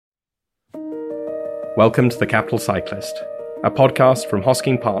Welcome to The Capital Cyclist, a podcast from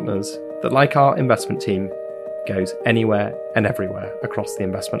Hosking Partners that, like our investment team, goes anywhere and everywhere across the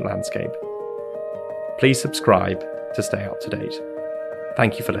investment landscape. Please subscribe to stay up to date.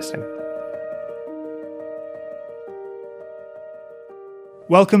 Thank you for listening.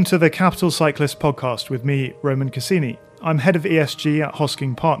 Welcome to the Capital Cyclist podcast with me, Roman Cassini. I'm head of ESG at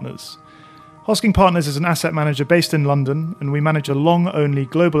Hosking Partners. Hosking Partners is an asset manager based in London, and we manage a long-only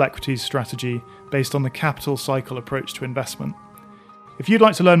global equities strategy based on the capital cycle approach to investment. If you'd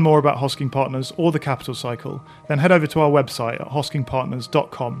like to learn more about Hosking Partners or the capital cycle, then head over to our website at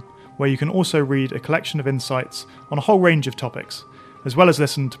hoskingpartners.com, where you can also read a collection of insights on a whole range of topics, as well as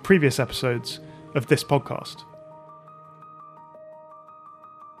listen to previous episodes of this podcast.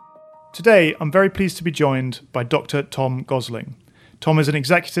 Today, I'm very pleased to be joined by Dr. Tom Gosling. Tom is an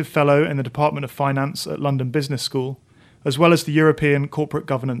executive fellow in the Department of Finance at London Business School, as well as the European Corporate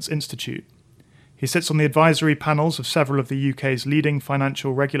Governance Institute. He sits on the advisory panels of several of the UK's leading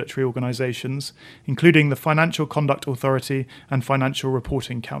financial regulatory organisations, including the Financial Conduct Authority and Financial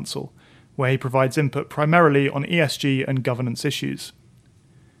Reporting Council, where he provides input primarily on ESG and governance issues.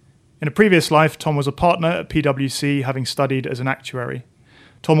 In a previous life, Tom was a partner at PwC, having studied as an actuary.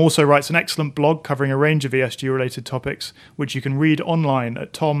 Tom also writes an excellent blog covering a range of ESG-related topics, which you can read online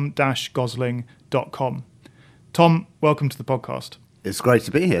at tom-gosling.com. Tom, welcome to the podcast. It's great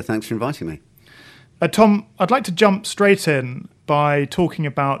to be here. Thanks for inviting me. Tom, I'd like to jump straight in by talking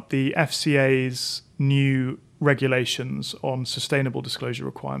about the FCA's new regulations on sustainable disclosure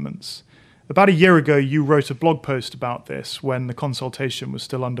requirements. About a year ago, you wrote a blog post about this when the consultation was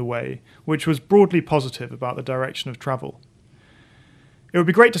still underway, which was broadly positive about the direction of travel. It would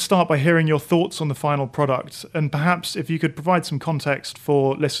be great to start by hearing your thoughts on the final product, and perhaps if you could provide some context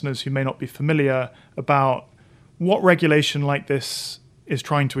for listeners who may not be familiar about what regulation like this is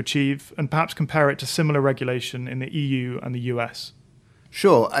trying to achieve, and perhaps compare it to similar regulation in the EU and the US.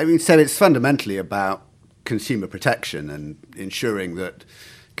 Sure. So it's fundamentally about consumer protection and ensuring that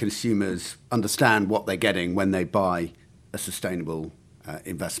consumers understand what they're getting when they buy a sustainable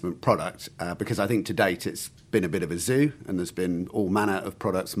investment product, because I think to date it's been a bit of a zoo, and there's been all manner of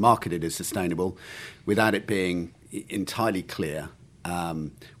products marketed as sustainable without it being entirely clear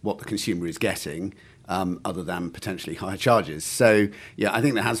what the consumer is getting, other than potentially higher charges. So, yeah, I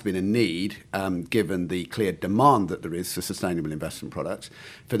think there has been a need, given the clear demand that there is for sustainable investment products,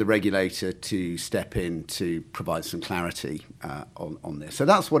 for the regulator to step in to provide some clarity on this. So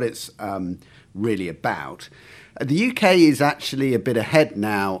that's what it's really about. The UK is actually a bit ahead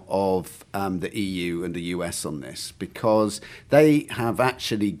now of the EU and the US on this, because they have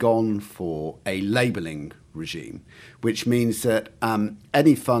actually gone for a labelling regime, which means that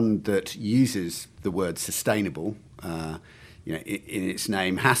any fund that uses the word sustainable in its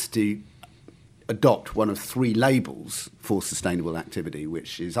name has to adopt one of three labels for sustainable activity,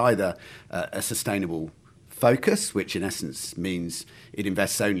 which is either a sustainable focus, which in essence means it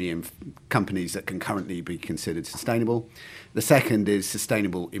invests only in companies that can currently be considered sustainable. The second is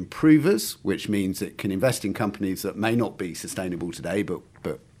sustainable improvers, which means it can invest in companies that may not be sustainable today, but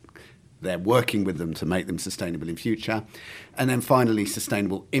they're working with them to make them sustainable in future. And then finally,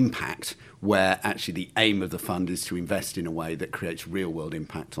 sustainable impact, where actually the aim of the fund is to invest in a way that creates real-world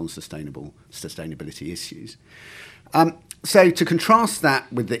impact on sustainability issues. So to contrast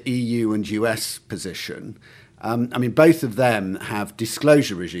that with the EU and US position, both of them have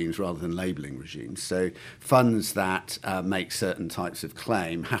disclosure regimes rather than labelling regimes. So funds that make certain types of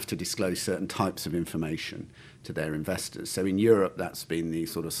claim have to disclose certain types of information to their investors. So in Europe, that's been the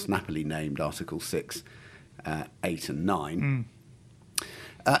sort of snappily named Article 6, 8 and 9.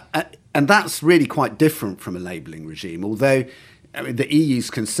 And that's really quite different from a labelling regime, although the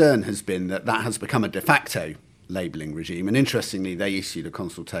EU's concern has been that has become a de facto labelling regime. And interestingly, they issued a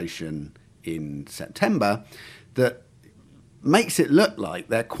consultation in September that makes it look like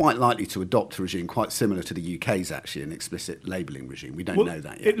they're quite likely to adopt a regime quite similar to the UK's, actually, an explicit labelling regime. We don't know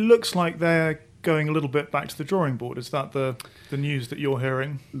that yet. It looks like they're going a little bit back to the drawing board. Is that the news that you're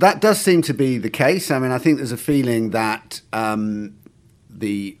hearing? That does seem to be the case. I think there's a feeling that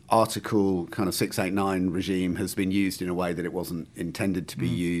the Article kind of 689 regime has been used in a way that it wasn't intended to be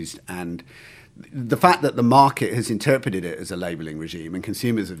used, and the fact that the market has interpreted it as a labelling regime and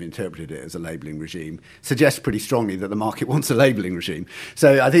consumers have interpreted it as a labelling regime suggests pretty strongly that the market wants a labelling regime.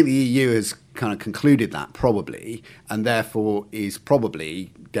 So I think the EU has kind of concluded that probably, and therefore is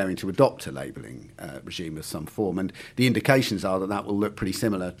probably going to adopt a labelling regime of some form. And the indications are that that will look pretty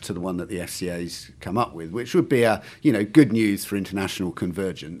similar to the one that the FCA's come up with, which would be good news for international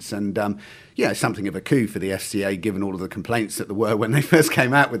convergence. And something of a coup for the FCA, given all of the complaints that there were when they first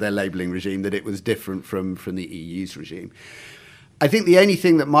came out with their labelling regime, that it was different from the EU's regime. I think the only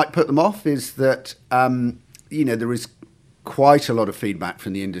thing that might put them off is that, there is quite a lot of feedback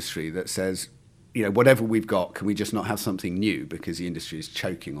from the industry that says, whatever we've got, can we just not have something new, because the industry is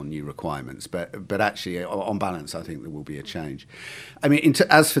choking on new requirements. But actually, on balance, I think there will be a change. I mean,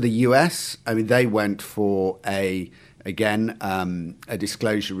 as for the US, I mean, they went for a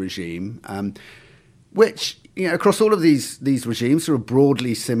disclosure regime, which, across all of these regimes, there are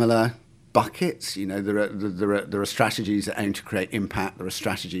broadly similar buckets. There are strategies that aim to create impact. There are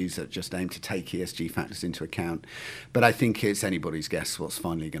strategies that just aim to take ESG factors into account. But I think it's anybody's guess what's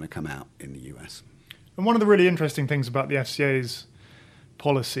finally going to come out in the US. And one of the really interesting things about the FCA's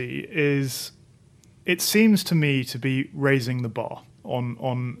policy is it seems to me to be raising the bar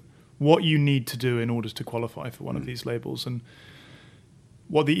on what you need to do in order to qualify for one of these labels. And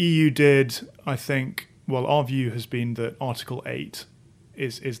what the EU did, I think, our view has been that Article 8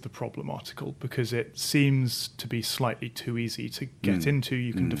 is the problem article, because it seems to be slightly too easy to get into.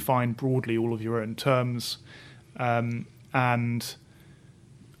 You can define broadly all of your own terms. And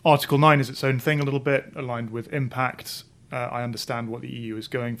Article 9 is its own thing a little bit, aligned with impact. I understand what the EU is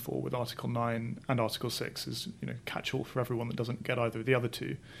going for with Article 9, and Article 6 is catch-all for everyone that doesn't get either of the other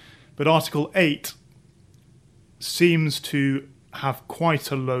two. But Article 8 seems to have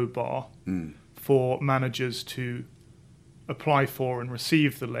quite a low bar for managers to apply for and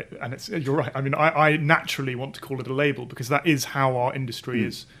receive the label. And you're right. I mean, I naturally want to call it a label because that is how our industry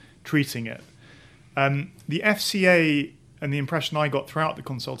is treating it. The FCA, and the impression I got throughout the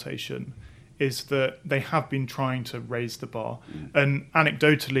consultation, is that they have been trying to raise the bar. And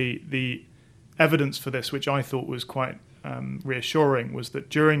anecdotally, the evidence for this, which I thought was quite reassuring, was that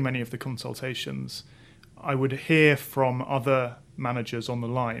during many of the consultations, I would hear from other managers on the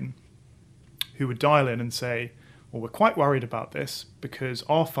line who would dial in and say, well, we're quite worried about this because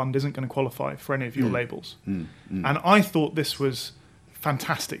our fund isn't going to qualify for any of your labels. And I thought this was a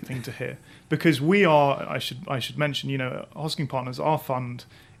fantastic thing to hear, because we are, I should mention, Hosking Partners, our fund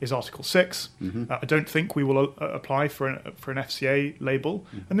is Article 6. I don't think we will apply for an FCA label.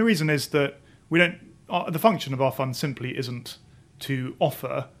 And the reason is that the function of our fund simply isn't to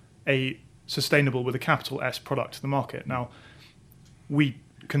offer a sustainable with a capital S product to the market. Now, we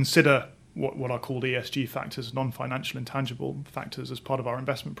consider what are called ESG factors, non-financial intangible factors, as part of our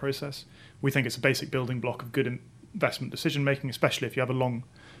investment process. We think it's a basic building block of good investment decision making, especially if you have a long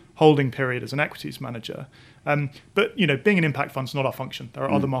holding period as an equities manager. But being an impact fund is not our function. There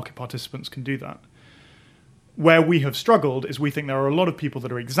are other market participants can do that. Where we have struggled is we think there are a lot of people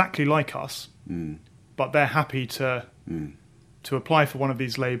that are exactly like us, but they're happy to apply for one of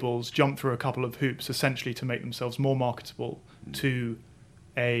these labels, jump through a couple of hoops, essentially to make themselves more marketable to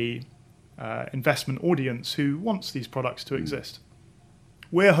a investment audience who wants these products to exist.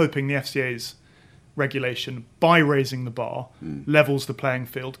 We're hoping the FCA's regulation, by raising the bar, levels the playing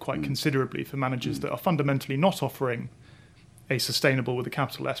field quite considerably for managers that are fundamentally not offering a sustainable with a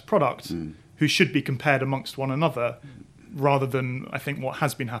capital S product, who should be compared amongst one another, rather than, I think what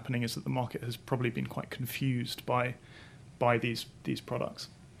has been happening is that the market has probably been quite confused by these products.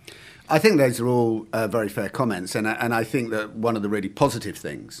 I think those are all very fair comments, and I think that one of the really positive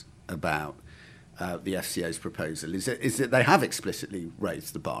things about the FCA's proposal is that they have explicitly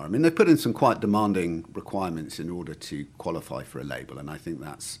raised the bar. I mean, they've put in some quite demanding requirements in order to qualify for a label, and I think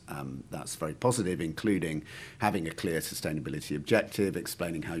that's very positive, including having a clear sustainability objective,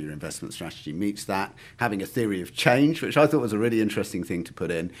 explaining how your investment strategy meets that, having a theory of change, which I thought was a really interesting thing to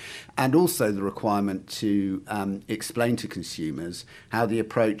put in, and also the requirement to explain to consumers how the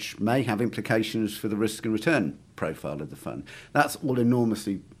approach may have implications for the risk and return profile of the fund. That's all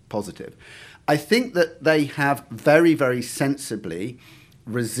enormously positive. I think that they have very, very sensibly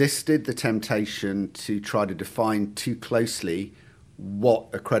resisted the temptation to try to define too closely what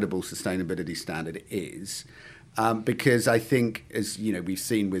a credible sustainability standard is, because I think, as we've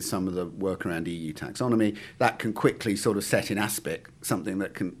seen with some of the work around EU taxonomy, that can quickly sort of set in aspic something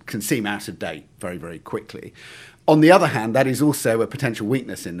that can seem out of date very, very quickly. On the other hand, that is also a potential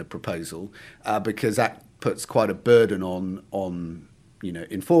weakness in the proposal, because that puts quite a burden on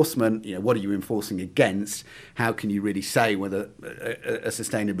enforcement. What are you enforcing against? How can you really say whether a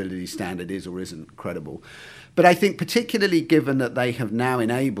sustainability standard is or isn't credible? But I think particularly given that they have now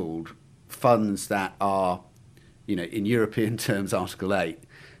enabled funds that are, in European terms, Article 8,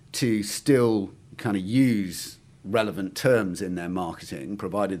 to still kind of use relevant terms in their marketing,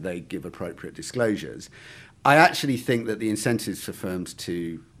 provided they give appropriate disclosures, I actually think that the incentives for firms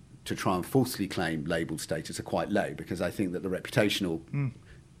to try and falsely claim labelled status are quite low, because I think that the reputational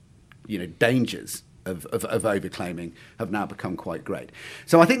dangers of overclaiming have now become quite great.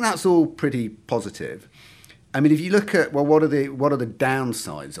 So I think that's all pretty positive. I mean, if you look at, well, what are the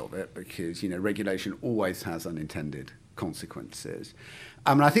downsides of it? Because, regulation always has unintended consequences.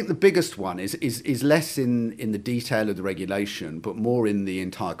 I think the biggest one is less in the detail of the regulation, but more in the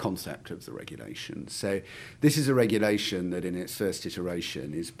entire concept of the regulation. So this is a regulation that in its first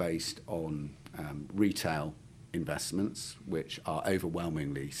iteration is based on retail investments, which are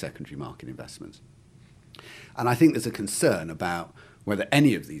overwhelmingly secondary market investments. And I think there's a concern about whether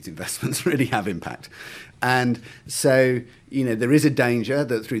any of these investments really have impact. And so, there is a danger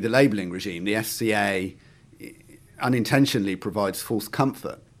that through the labelling regime, the FCA unintentionally provides false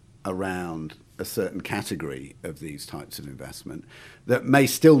comfort around a certain category of these types of investment that may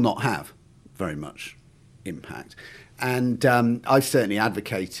still not have very much impact. And I've certainly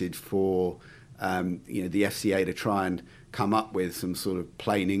advocated for the FCA to try and come up with some sort of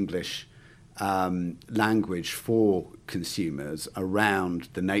plain English language for consumers around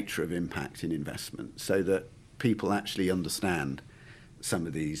the nature of impact in investment, so that people actually understand some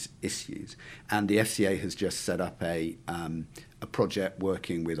of these issues. And the FCA has just set up a project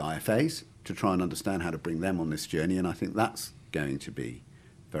working with IFAs to try and understand how to bring them on this journey, and I think that's going to be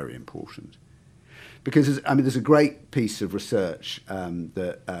very important. Because, there's a great piece of research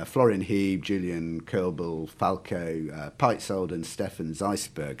that Florian Heeb, Julian Kerbel, Falco, Peitzold and Stefan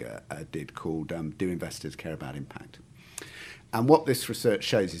Zeisberger did called Do Investors Care About Impact? And what this research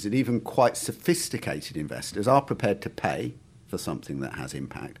shows is that even quite sophisticated investors are prepared to pay for something that has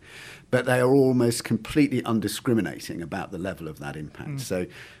impact, but they are almost completely undiscriminating about the level of that impact. So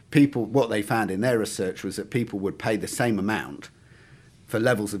what they found in their research was that people would pay the same amount for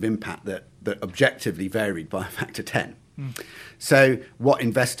levels of impact that objectively varied by a factor 10. So what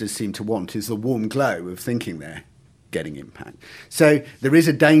investors seem to want is the warm glow of thinking they're getting impact. So there is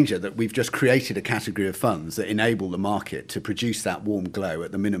a danger that we've just created a category of funds that enable the market to produce that warm glow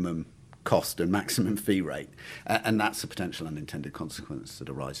at the minimum cost and maximum fee rate. And that's a potential unintended consequence that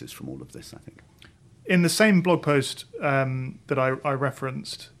arises from all of this, I think. In the same blog post that I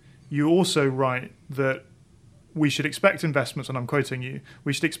referenced, you also write that we should expect investments, and I'm quoting you,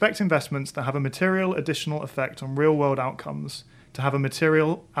 we should expect investments that have a material additional effect on real-world outcomes to have a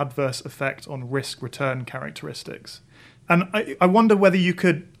material adverse effect on risk-return characteristics. And I wonder whether you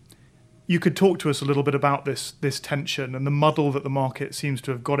could talk to us a little bit about this tension and the muddle that the market seems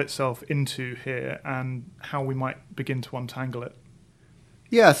to have got itself into here, and how we might begin to untangle it.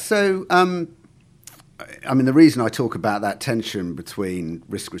 Yeah, so the reason I talk about that tension between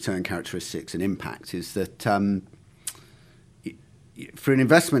risk-return characteristics and impact is that for an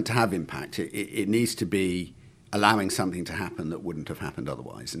investment to have impact, it needs to be allowing something to happen that wouldn't have happened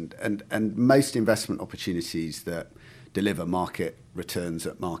otherwise. And most investment opportunities that deliver market returns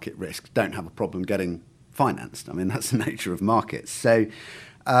at market risk don't have a problem getting financed. That's the nature of markets. So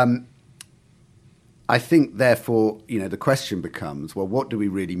I think, therefore, the question becomes, well, what do we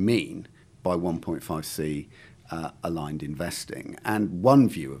really mean by 1.5C aligned investing? And one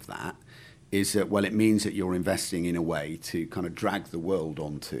view of that is that, well, it means that you're investing in a way to kind of drag the world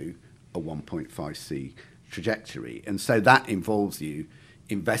onto a 1.5C trajectory. And so that involves you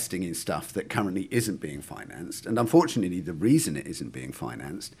investing in stuff that currently isn't being financed. And unfortunately, the reason it isn't being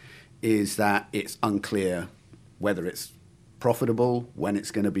financed is that it's unclear whether it's profitable, when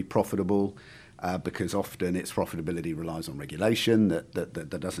it's going to be profitable, because often its profitability relies on regulation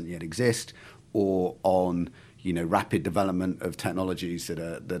that doesn't yet exist, or on rapid development of technologies that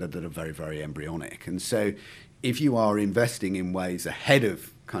are very, very embryonic. And so if you are investing in ways ahead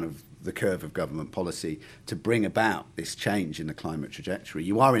of kind of the curve of government policy to bring about this change in the climate trajectory,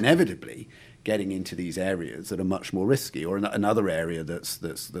 you are inevitably getting into these areas that are much more risky. Or another area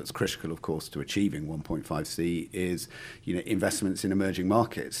that's critical, of course, to achieving 1.5C is investments in emerging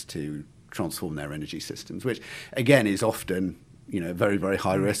markets to transform their energy systems, which again is often very, very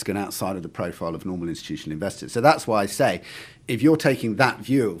high risk and outside of the profile of normal institutional investors. So that's why I say, if you're taking that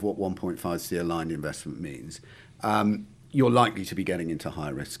view of what 1.5C aligned investment means, you're likely to be getting into high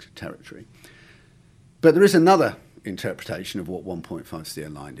risk territory. But there is another interpretation of what 1.5C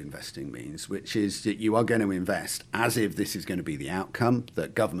aligned investing means, which is that you are going to invest as if this is going to be the outcome,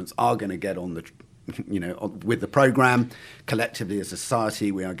 that governments are going to get on the, with the program. Collectively as a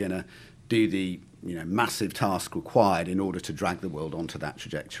society, we are going to do the massive task required in order to drag the world onto that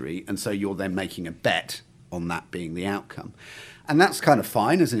trajectory. And so you're then making a bet on that being the outcome. And that's kind of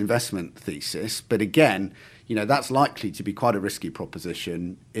fine as an investment thesis. But again, that's likely to be quite a risky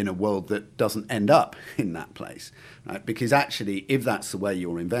proposition in a world that doesn't end up in that place, right? Because actually, if that's the way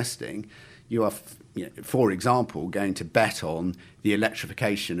you're investing, you are, for example, going to bet on the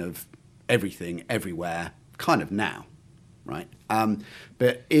electrification of everything, everywhere, kind of now, right?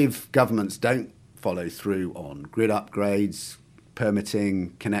 But if governments don't follow through on grid upgrades,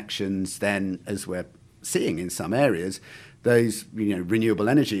 permitting, connections, then as we're seeing in some areas, those renewable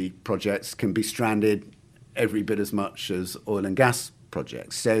energy projects can be stranded every bit as much as oil and gas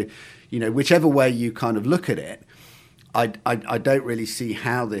projects. So, whichever way you kind of look at it, I don't really see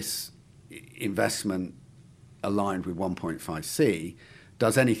how this investment aligned with 1.5C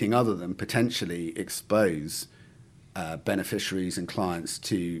does anything other than potentially expose beneficiaries and clients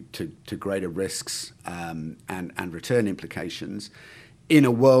to greater risks and return implications in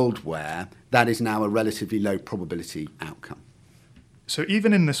a world where that is now a relatively low probability outcome. So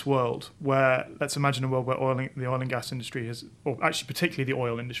even in this world where, let's imagine a world where the oil and gas industry has, or actually particularly the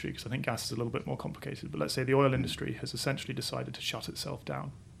oil industry, because I think gas is a little bit more complicated, but let's say the oil industry has essentially decided to shut itself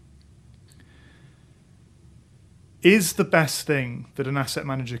down. Is the best thing that an asset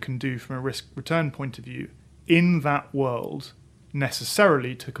manager can do from a risk-return point of view in that world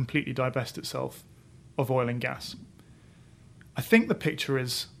necessarily to completely divest itself of oil and gas? I think the picture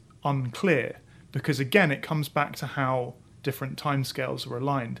is unclear because, again, it comes back to how different timescales are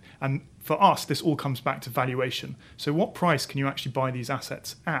aligned. And for us, this all comes back to valuation. So what price can you actually buy these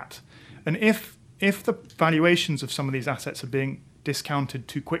assets at? And if the valuations of some of these assets are being discounted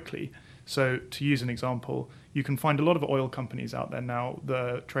too quickly, so to use an example, you can find a lot of oil companies out there now that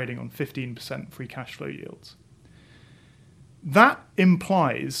are trading on 15% free cash flow yields. That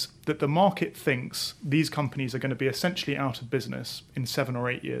implies that the market thinks these companies are going to be essentially out of business in 7 or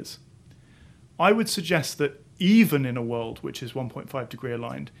 8 years. I would suggest that even in a world which is 1.5 degree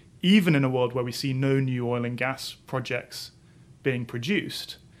aligned, even in a world where we see no new oil and gas projects being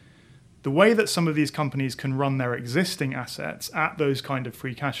produced, the way that some of these companies can run their existing assets at those kind of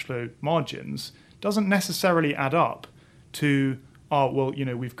free cash flow margins doesn't necessarily add up to,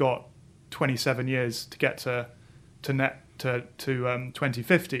 we've got 27 years to get to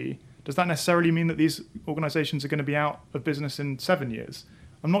 2050. Does that necessarily mean that these organizations are going to be out of business in 7 years?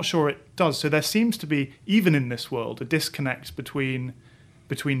 I'm not sure it does. So there seems to be, even in this world, a disconnect between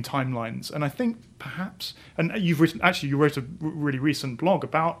timelines. And I think perhaps, and you wrote a really recent blog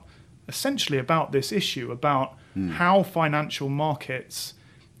about this issue, about how financial markets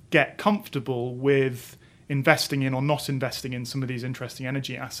get comfortable with investing in or not investing in some of these interesting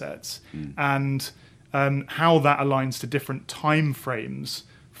energy assets, and how that aligns to different time frames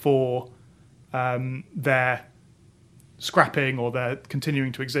for their scrapping or they're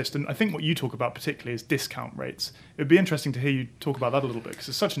continuing to exist. And I think what you talk about particularly is discount rates. It would be interesting to hear you talk about that a little bit, because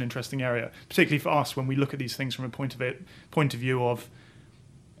it's such an interesting area, particularly for us when we look at these things from a point of view of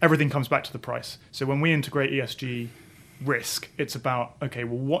everything comes back to the price. So when we integrate ESG risk, it's about, okay,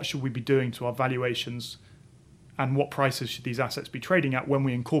 well, what should we be doing to our valuations and what prices should these assets be trading at when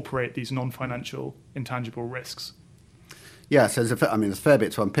we incorporate these non-financial intangible risks? Yeah, so there's a fair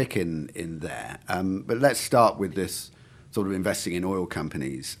bit to unpick in there. But let's start with this sort of investing in oil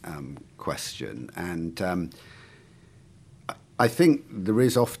companies question. And I think there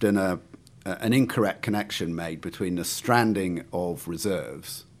is often an incorrect connection made between the stranding of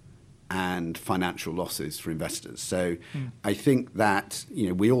reserves and financial losses for investors. So I think that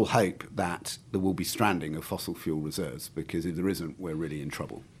we all hope that there will be stranding of fossil fuel reserves, because if there isn't, we're really in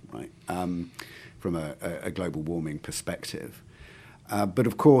trouble, right? From a global warming perspective. But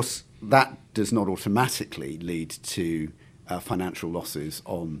of course, that does not automatically lead to financial losses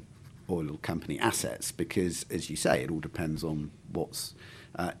on oil company assets, because, as you say, it all depends on what's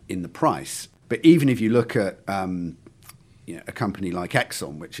in the price. But even if you look at a company like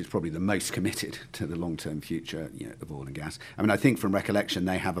Exxon, which is probably the most committed to the long-term future of oil and gas. I mean, I think from recollection,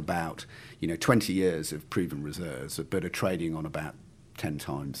 they have about 20 years of proven reserves, but are trading on about 10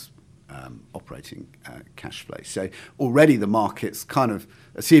 times operating cash flow. So already the market's kind of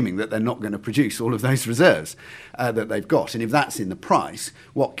assuming that they're not going to produce all of those reserves that they've got. And if that's in the price,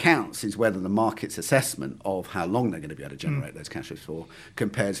 what counts is whether the market's assessment of how long they're going to be able to generate those cash flows for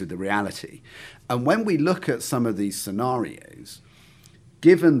compares with the reality. And when we look at some of these scenarios,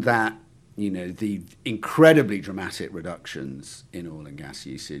 given that the incredibly dramatic reductions in oil and gas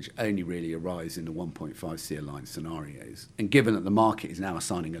usage only really arise in the 1.5C aligned scenarios, and given that the market is now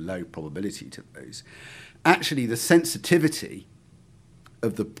assigning a low probability to those, actually the sensitivity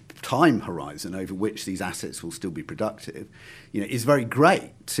of the time horizon over which these assets will still be productive, is very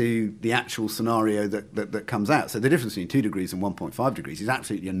great to the actual scenario that comes out. So the difference between 2 degrees and 1.5 degrees is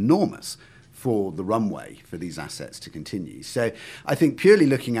absolutely enormous for the runway for these assets to continue. So I think purely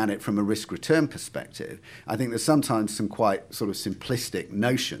looking at it from a risk-return perspective, I think there's sometimes some quite sort of simplistic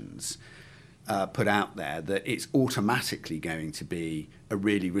notions put out there that it's automatically going to be a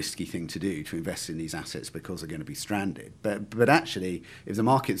really risky thing to do to invest in these assets because they're going to be stranded. But actually, if the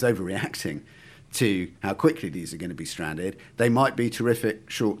market's overreacting to how quickly these are going to be stranded, they might be terrific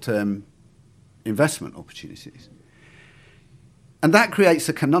short-term investment opportunities. And that creates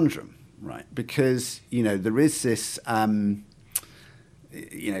a conundrum, right? Because, there is this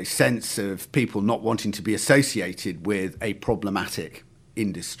sense of people not wanting to be associated with a problematic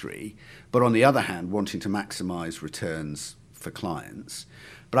industry, but on the other hand, wanting to maximize returns for clients.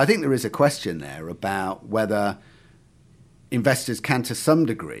 But I think there is a question there about whether investors can, to some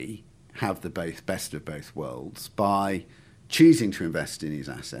degree, have the best of both worlds by choosing to invest in these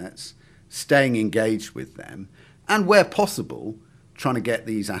assets, staying engaged with them, and where possible, trying to get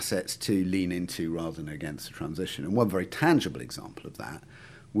these assets to lean into rather than against the transition. And one very tangible example of that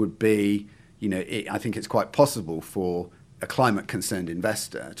would be, I think it's quite possible for a climate-concerned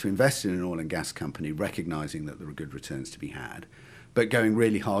investor to invest in an oil and gas company, recognizing that there are good returns to be had, but going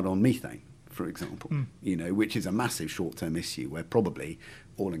really hard on methane, for example, which is a massive short-term issue where probably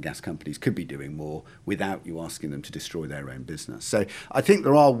oil and gas companies could be doing more without you asking them to destroy their own business. So I think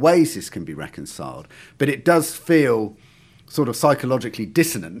there are ways this can be reconciled, but it does feel sort of psychologically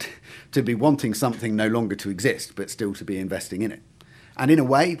dissonant to be wanting something no longer to exist, but still to be investing in it. And in a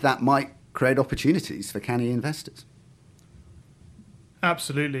way, that might create opportunities for canny investors.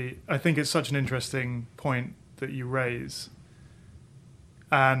 Absolutely. I think it's such an interesting point that you raise.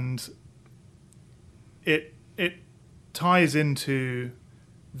 And it ties into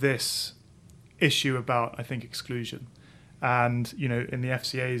this issue about, I think, exclusion. And, in the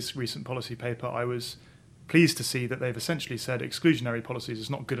FCA's recent policy paper, I was pleased to see that they've essentially said exclusionary policies is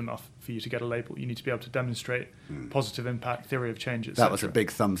not good enough for you to get a label. You need to be able to demonstrate positive impact, theory of change, etc. That was a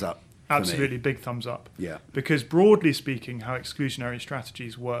big thumbs up. Absolutely, big thumbs up. Yeah. Because broadly speaking, how exclusionary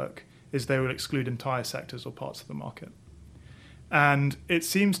strategies work is they will exclude entire sectors or parts of the market. And it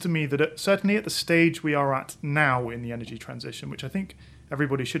seems to me that certainly at the stage we are at now in the energy transition, which I think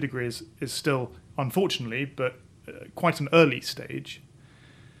everybody should agree is still, unfortunately, but quite an early stage,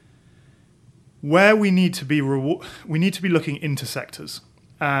 where we need to be looking into sectors.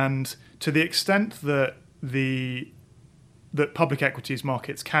 And to the extent that that public equities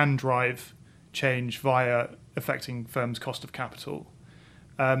markets can drive change via affecting firms' cost of capital.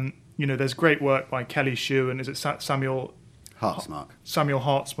 There's great work by Kelly Shue and is it Samuel Hartsmark? Samuel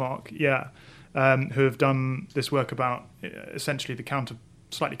Hartsmark, yeah, who have done this work about essentially the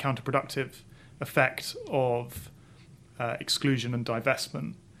slightly counterproductive effect of exclusion and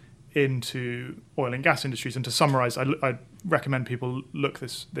divestment into oil and gas industries. And to summarise, I recommend people look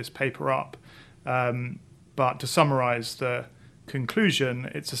this paper up. But to summarise the conclusion,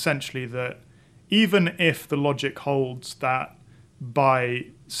 it's essentially that even if the logic holds that by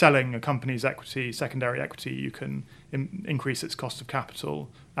selling a company's equity, secondary equity, you can increase its cost of capital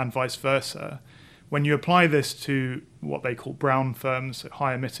and vice versa, when you apply this to what they call brown firms, so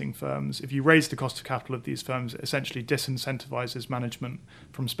high-emitting firms, if you raise the cost of capital of these firms, it essentially disincentivises management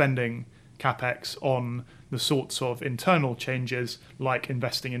from spending CapEx on the sorts of internal changes like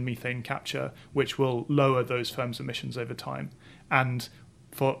investing in methane capture, which will lower those firms' emissions over time. And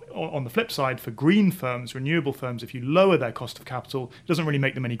on the flip side, for green firms, renewable firms, if you lower their cost of capital, it doesn't really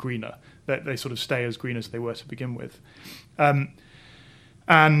make them any greener. They sort of stay as green as they were to begin with.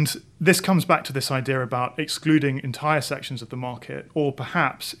 And this comes back to this idea about excluding entire sections of the market, or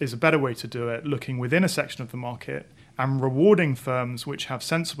perhaps is a better way to do it, looking within a section of the market and rewarding firms which have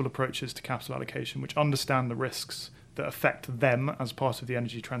sensible approaches to capital allocation, which understand the risks that affect them as part of the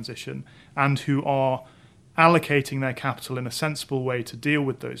energy transition, and who are allocating their capital in a sensible way to deal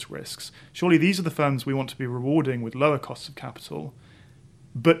with those risks. Surely these are the firms we want to be rewarding with lower costs of capital,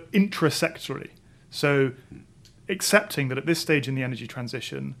 but intra-sectorally. So accepting that at this stage in the energy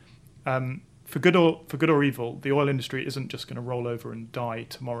transition, for good or evil, the oil industry isn't just going to roll over and die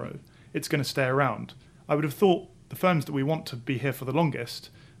tomorrow. It's going to stay around. I would have thought the firms that we want to be here for the longest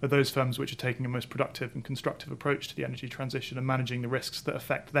are those firms which are taking a most productive and constructive approach to the energy transition and managing the risks that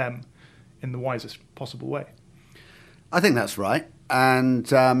affect them in the wisest possible way. I think that's right.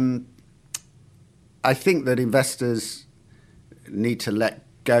 And I think that investors need to let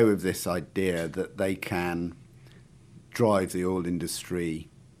go of this idea that they can drive the oil industry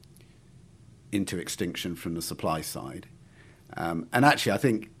into extinction from the supply side. And actually, I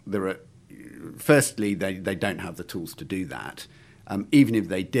think firstly, they don't have the tools to do that. Even if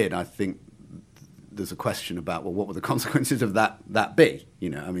they did, I think there's a question about, well, what would the consequences of that be?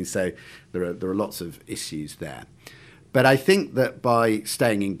 So there are lots of issues there. But I think that by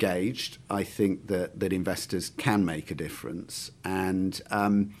staying engaged, I think that investors can make a difference. And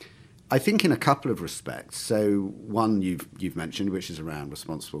I think in a couple of respects. So one you've mentioned, which is around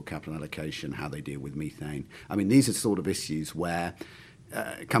responsible capital allocation, how they deal with methane. I mean, these are sort of issues where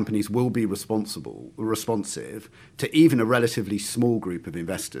companies will be responsive to even a relatively small group of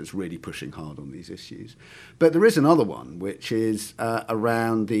investors really pushing hard on these issues. But there is another one, which is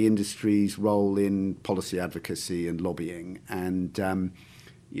around the industry's role in policy advocacy and lobbying. And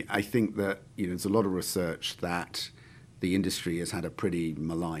I think that there's a lot of research that the industry has had a pretty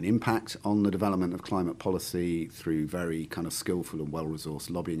malign impact on the development of climate policy through very kind of skillful and well-resourced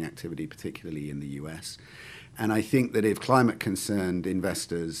lobbying activity, particularly in the US. And I think that if climate-concerned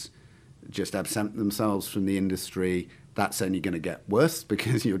investors just absent themselves from the industry, that's only going to get worse,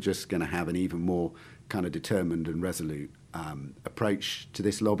 because you're just going to have an even more kind of determined and resolute approach to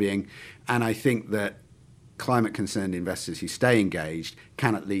this lobbying. And I think that climate-concerned investors who stay engaged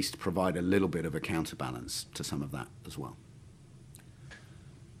can at least provide a little bit of a counterbalance to some of that as well.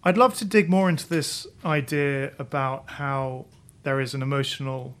 I'd love to dig more into this idea about how there is an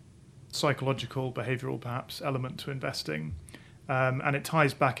emotional, psychological, behavioural perhaps element to investing, and it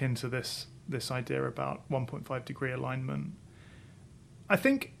ties back into this idea about 1.5 degree alignment. I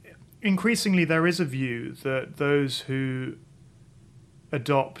think increasingly there is a view that those who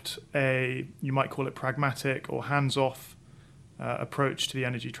adopt you might call it pragmatic or hands-off approach to the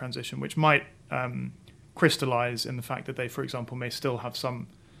energy transition, which might crystallize in the fact that they, for example, may still have some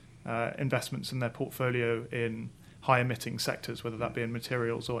investments in their portfolio in high-emitting sectors, whether that be in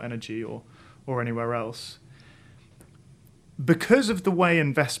materials or energy or anywhere else. Because of the way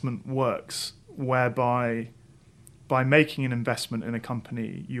investment works, whereby by making an investment in a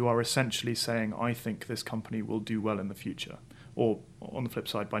company, you are essentially saying, I think this company will do well in the future. Or on the flip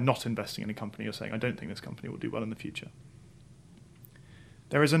side, by not investing in a company, you're saying, I don't think this company will do well in the future.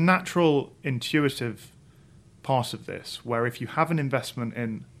 There is a natural, intuitive part of this where if you have an investment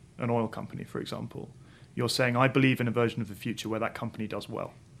in an oil company, for example, you're saying, I believe in a version of the future where that company does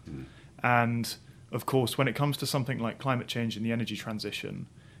well. And of course, when it comes to something like climate change and the energy transition,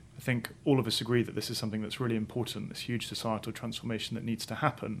 I think all of us agree that this is something that's really important, this huge societal transformation that needs to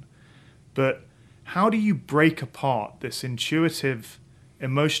happen. But how do you break apart this intuitive,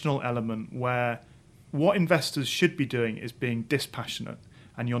 emotional element where what investors should be doing is being dispassionate,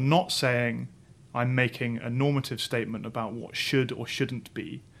 and you're not saying, I'm making a normative statement about what should or shouldn't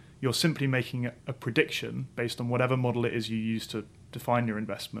be. You're simply making a prediction based on whatever model it is you use to define your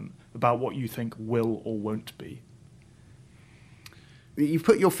investment about what you think will or won't be. You've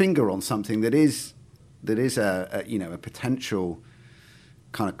put your finger on something that is a potential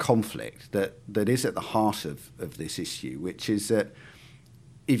kind of conflict that is at the heart of this issue, which is that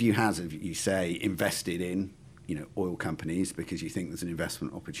if you have, as you say, invested in oil companies because you think there's an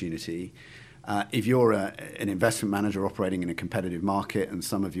investment opportunity, if you're an investment manager operating in a competitive market and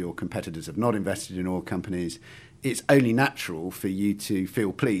some of your competitors have not invested in oil companies, it's only natural for you to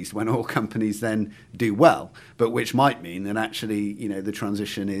feel pleased when oil companies then do well, but which might mean that actually the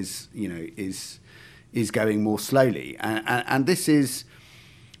transition is going more slowly, and this is.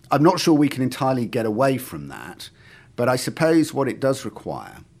 I'm not sure we can entirely get away from that, but I suppose what it does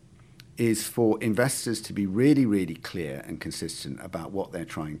require is for investors to be really, really clear and consistent about what they're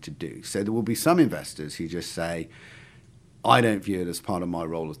trying to do. So there will be some investors who just say, I don't view it as part of my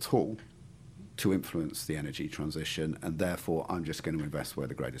role at all to influence the energy transition, and therefore I'm just going to invest where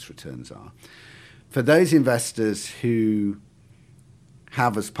the greatest returns are. For those investors who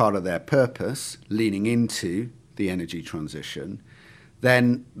have as part of their purpose leaning into the energy transition,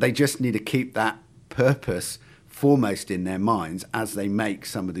 then they just need to keep that purpose foremost in their minds as they make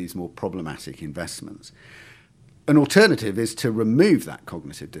some of these more problematic investments. An alternative is to remove that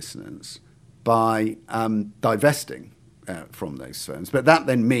cognitive dissonance by divesting from those firms. But that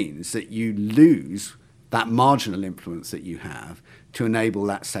then means that you lose that marginal influence that you have to enable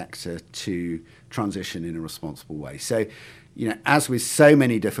that sector to transition in a responsible way. So, as with so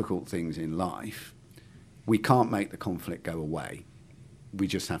many difficult things in life, we can't make the conflict go away. We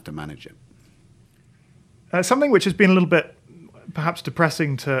just have to manage it. Something which has been a little bit perhaps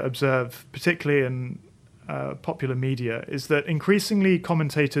depressing to observe, particularly in popular media, is that increasingly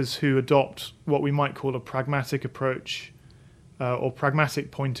commentators who adopt what we might call a pragmatic approach or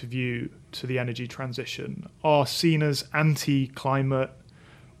pragmatic point of view to the energy transition are seen as anti-climate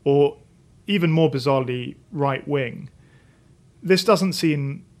or even more bizarrely right-wing. This doesn't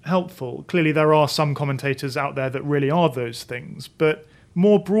seem helpful. Clearly there are some commentators out there that really are those things, but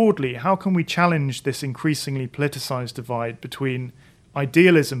more broadly, how can we challenge this increasingly politicized divide between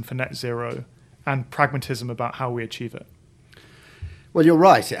idealism for net zero and pragmatism about how we achieve it? Well, you're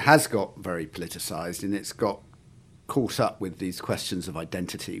right. It has got very politicized, and it's got caught up with these questions of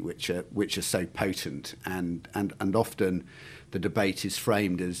identity, which are so potent, and often the debate is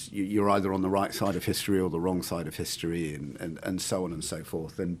framed as you're either on the right side of history or the wrong side of history, and so on and so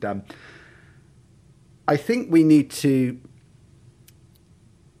forth. And I think we need to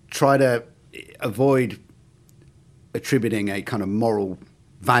try to avoid attributing a kind of moral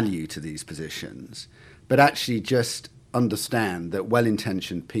value to these positions, but actually just understand that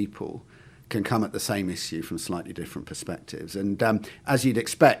well-intentioned people can come at the same issue from slightly different perspectives. And as you'd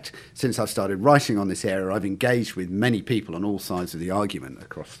expect, since I've started writing on this area, I've engaged with many people on all sides of the argument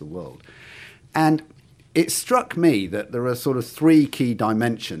across the world. And it struck me that there are sort of three key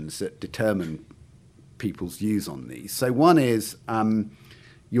dimensions that determine people's views on these. So one is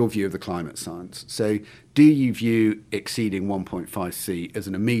your view of the climate science. So do you view exceeding 1.5C as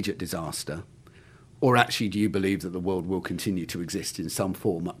an immediate disaster, or actually do you believe that the world will continue to exist in some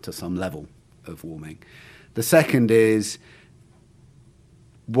form up to some level of warming? The second is,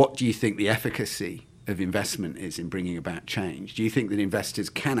 what do you think the efficacy of investment is in bringing about change? Do you think that investors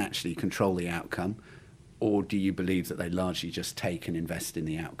can actually control the outcome, or do you believe that they largely just take and invest in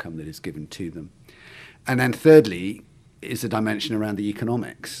the outcome that is given to them? And then thirdly is the dimension around the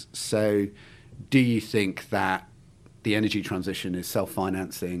economics. So do you think that the energy transition is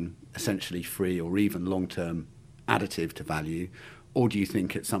self-financing, essentially free, or even long-term additive to value? Or do you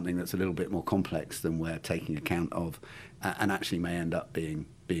think it's something that's a little bit more complex than we're taking account of, and actually may end up being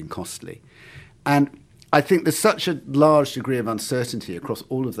costly? And I think there's such a large degree of uncertainty across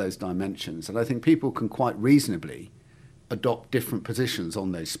all of those dimensions, and I think people can quite reasonably adopt different positions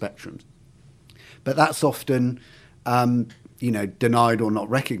on those spectrums. But that's often denied or not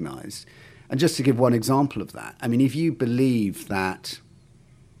recognised. And just to give one example of that, I mean, if you believe that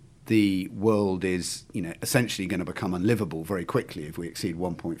the world is, essentially going to become unlivable very quickly if we exceed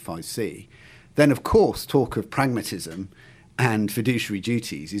 1.5C, then of course talk of pragmatism and fiduciary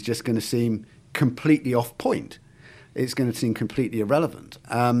duties is just going to seem completely off point. It's going to seem completely irrelevant.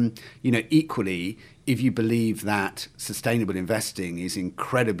 Equally, if you believe that sustainable investing is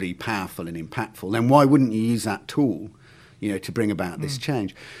incredibly powerful and impactful, then why wouldn't you use that tool, to bring about this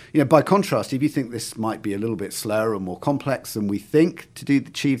change? By contrast, if you think this might be a little bit slower and more complex than we think to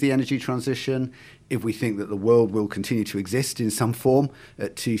achieve the energy transition, if we think that the world will continue to exist in some form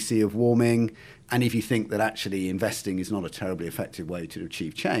at 2C of warming, and if you think that actually investing is not a terribly effective way to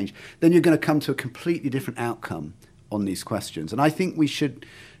achieve change, then you're going to come to a completely different outcome on these questions. And I think we should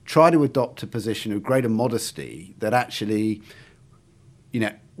try to adopt a position of greater modesty that actually,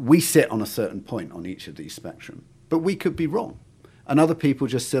 we sit on a certain point on each of these spectrum, but we could be wrong. And other people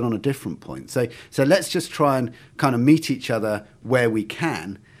just sit on a different point. So let's just try and kind of meet each other where we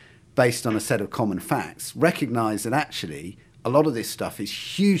can based on a set of common facts. Recognize that actually a lot of this stuff is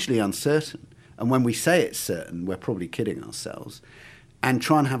hugely uncertain. And when we say it's certain, we're probably kidding ourselves. And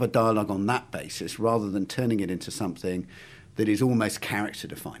try and have a dialogue on that basis rather than turning it into something that is almost character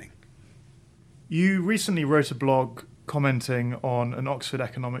defining. You recently wrote a blog commenting on an Oxford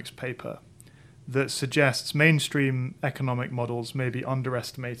economics paper that suggests mainstream economic models may be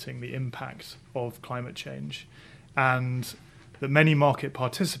underestimating the impact of climate change, and that many market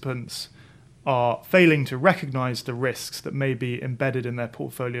participants are failing to recognize the risks that may be embedded in their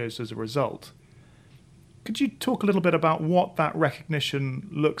portfolios as a result. Could you talk a little bit about what that recognition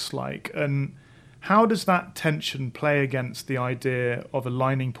looks like, and how does that tension play against the idea of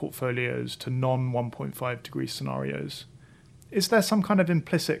aligning portfolios to non-1.5 degree scenarios? Is there some kind of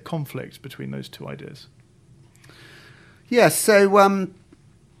implicit conflict between those two ideas? Yeah, so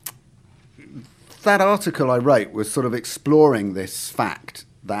that article I wrote was sort of exploring this fact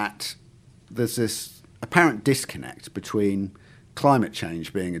that there's this apparent disconnect between climate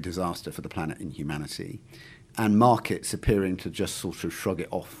change being a disaster for the planet and humanity, and markets appearing to just sort of shrug it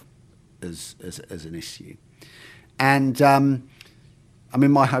off as an issue. And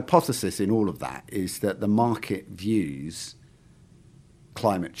my hypothesis in all of that is that the market views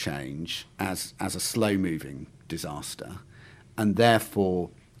climate change as a slow-moving disaster, and therefore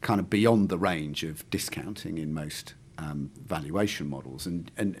kind of beyond the range of discounting in most valuation models. And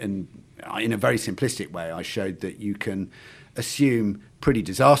in a very simplistic way, I showed that you can assume pretty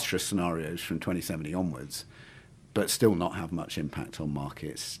disastrous scenarios from 2070 onwards, but still not have much impact on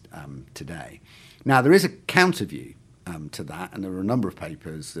markets today. Now, there is a counter view to that, and there are a number of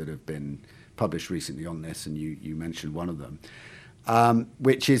papers that have been published recently on this, and you mentioned one of them,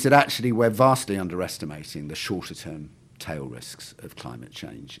 which is that actually we're vastly underestimating the shorter-term tail risks of climate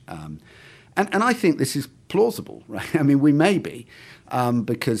change. And I think this is plausible, right? I mean, we may be,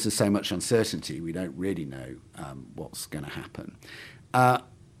 because there's so much uncertainty, we don't really know what's going to happen.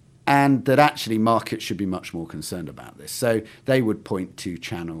 and that actually markets should be much more concerned about this. So they would point to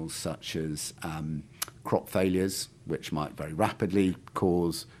channels such as crop failures, which might very rapidly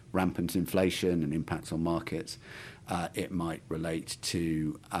cause rampant inflation and impacts on markets. It might relate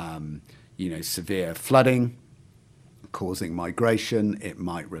to severe flooding causing migration. It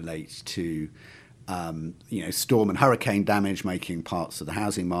might relate to storm and hurricane damage, making parts of the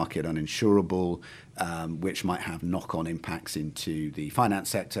housing market uninsurable, which might have knock-on impacts into the finance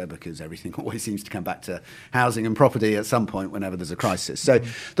sector, because everything always seems to come back to housing and property at some point whenever there's a crisis. So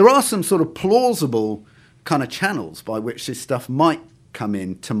there are some sort of plausible kind of channels by which this stuff might come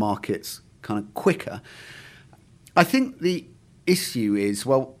into markets kind of quicker. I think the issue is,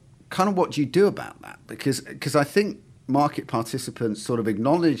 well, kind of what do you do about that? Because I think market participants sort of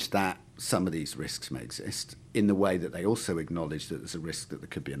acknowledge that some of these risks may exist, in the way that they also acknowledge that there's a risk that there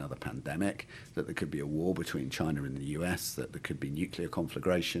could be another pandemic, that there could be a war between China and the US, that there could be nuclear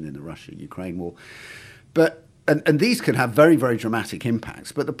conflagration in the Russia-Ukraine war. But and these can have very, very dramatic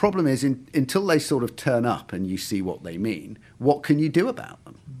impacts. But the problem is, until they sort of turn up and you see what they mean, what can you do about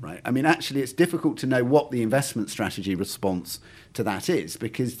them, right? I mean, actually, it's difficult to know what the investment strategy response to that is,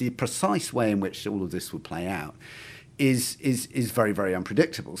 because the precise way in which all of this will play out is very, very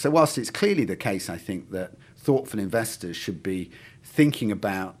unpredictable. So whilst it's clearly the case, I think, that thoughtful investors should be thinking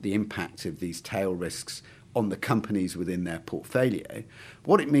about the impact of these tail risks on the companies within their portfolio,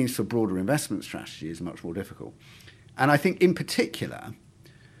 what it means for broader investment strategy is much more difficult. And I think in particular,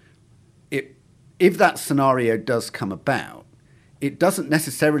 if that scenario does come about, it doesn't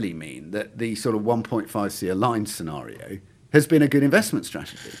necessarily mean that the sort of 1.5C aligned scenario has been a good investment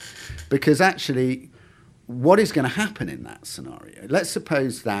strategy. Because actually, what is going to happen in that scenario? Let's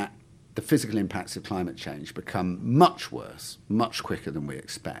suppose that the physical impacts of climate change become much worse, much quicker than we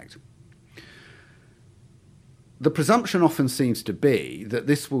expect. The presumption often seems to be that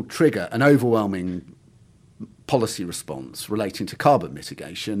this will trigger an overwhelming policy response relating to carbon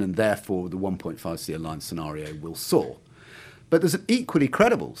mitigation, and therefore the 1.5C aligned scenario will soar. But there's an equally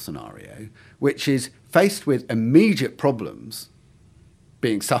credible scenario, which is faced with immediate problems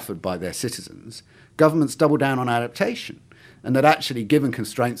being suffered by their citizens, governments double down on adaptation, and that actually, given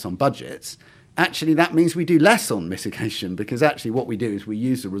constraints on budgets, actually that means we do less on mitigation, because actually what we do is we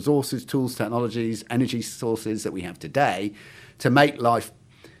use the resources, tools, technologies, energy sources that we have today to make life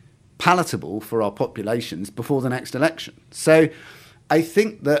palatable for our populations before the next election. So I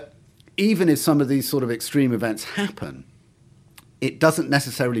think that even if some of these sort of extreme events happen, it doesn't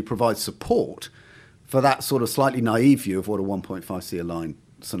necessarily provide support for that sort of slightly naive view of what a 1.5C aligned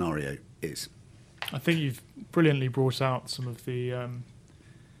scenario is. I think you've brilliantly brought out some of those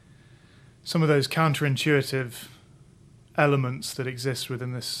counterintuitive elements that exist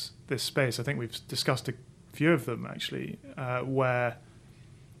within this space. I think we've discussed a few of them, actually, where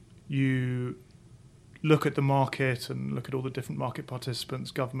you look at the market and look at all the different market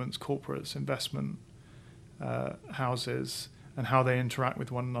participants, governments, corporates, investment houses, and how they interact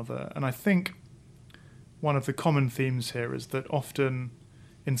with one another. And I think one of the common themes here is that often,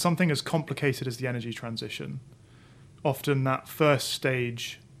 in something as complicated as the energy transition, often that first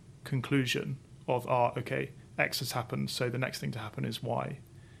stage conclusion of, X has happened, so the next thing to happen is Y,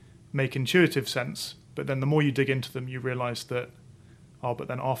 make intuitive sense, but then the more you dig into them, you realise that, but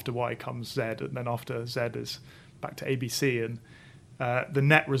then after Y comes Z, and then after Z is back to ABC, and the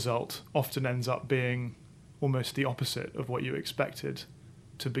net result often ends up being almost the opposite of what you expected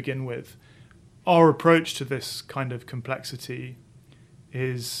to begin with. Our approach to this kind of complexity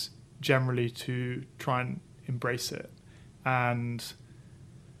is generally to try and embrace it and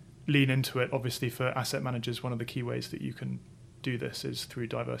lean into it. Obviously, for asset managers, one of the key ways that you can do this is through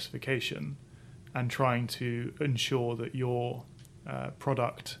diversification and trying to ensure that your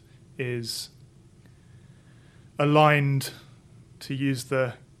product is aligned, to use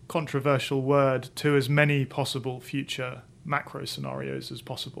the controversial word, to as many possible future macro scenarios as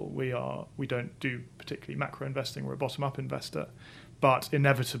possible. We don't do particularly macro investing. We're a bottom-up investor, but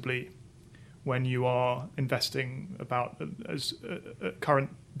inevitably, when you are investing about, as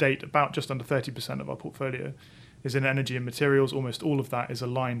current date, about just under 30% of our portfolio is in energy and materials, almost all of that is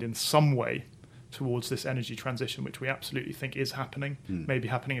aligned in some way towards this energy transition, which we absolutely think is happening, maybe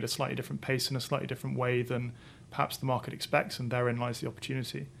happening at a slightly different pace, in a slightly different way than perhaps the market expects, and therein lies the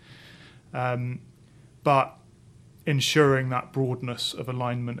opportunity. But ensuring that broadness of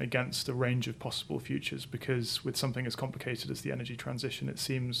alignment against a range of possible futures, because with something as complicated as the energy transition, it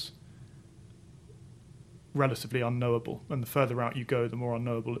seems relatively unknowable, and the further out you go, the more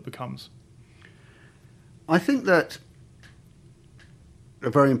unknowable it becomes. I think that a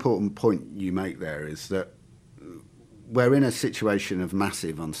very important point you make there is that we're in a situation of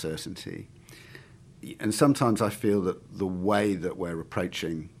massive uncertainty. And sometimes I feel that the way that we're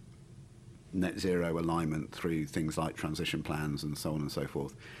approaching net zero alignment through things like transition plans and so on and so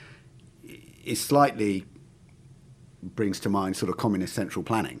forth is slightly brings to mind sort of communist central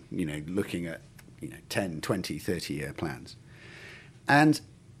planning, looking at 10, 20, 30-year plans. And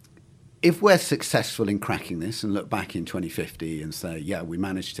if we're successful in cracking this and look back in 2050 and say, yeah, we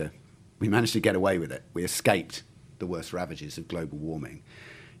managed to get away with it, we escaped the worst ravages of global warming,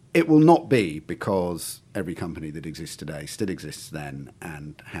 it will not be because every company that exists today still exists then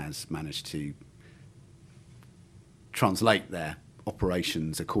and has managed to translate their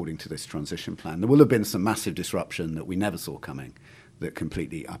operations according to this transition plan. There will have been some massive disruption that we never saw coming that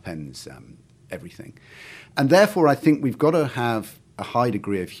completely upends everything. And therefore, I think we've got to have a high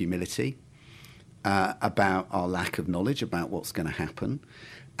degree of humility about our lack of knowledge about what's going to happen.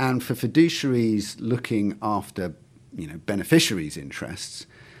 And for fiduciaries looking after beneficiaries' interests,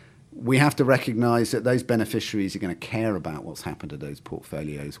 we have to recognise that those beneficiaries are going to care about what's happened to those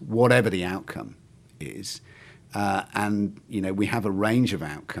portfolios, whatever the outcome is. And we have a range of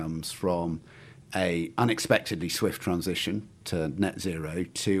outcomes from a unexpectedly swift transition to net zero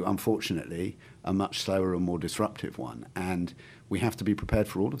to, unfortunately, a much slower and more disruptive one. And we have to be prepared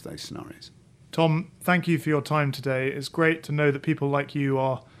for all of those scenarios. Tom, thank you for your time today. It's great to know that people like you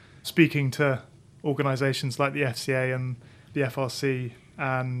are speaking to organisations like the FCA and the FRC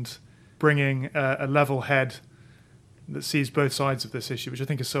and bringing a level head that sees both sides of this issue, which I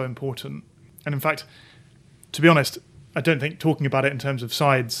think is so important. And in fact, to be honest, I don't think talking about it in terms of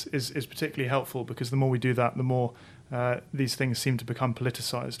sides is particularly helpful, because the more we do that, the more these things seem to become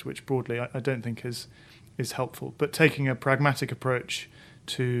politicised, which broadly I don't think is helpful. But taking a pragmatic approach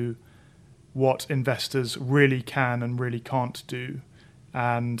to what investors really can and really can't do,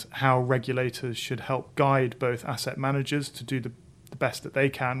 and how regulators should help guide both asset managers to do the best that they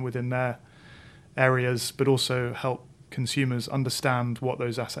can within their areas, but also help consumers understand what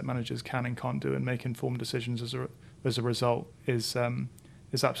those asset managers can and can't do and make informed decisions as a result is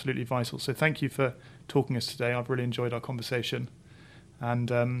absolutely vital. So thank you for talking to us today. I've really enjoyed our conversation, and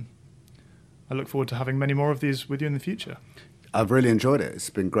I look forward to having many more of these with you in the future. I've really enjoyed it. It's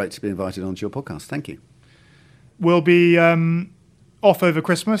been great to be invited onto your podcast. Thank you. We'll be off over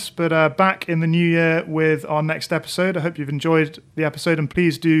Christmas, but back in the new year with our next episode. I hope you've enjoyed the episode, and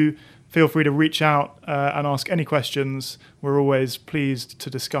please do feel free to reach out and ask any questions. We're always pleased to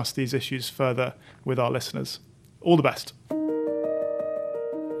discuss these issues further with our listeners. All the best.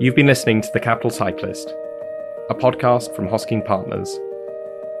 You've been listening to The Capital Cyclist, a podcast from Hosking Partners.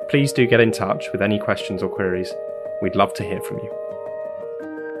 Please do get in touch with any questions or queries. We'd love to hear from you.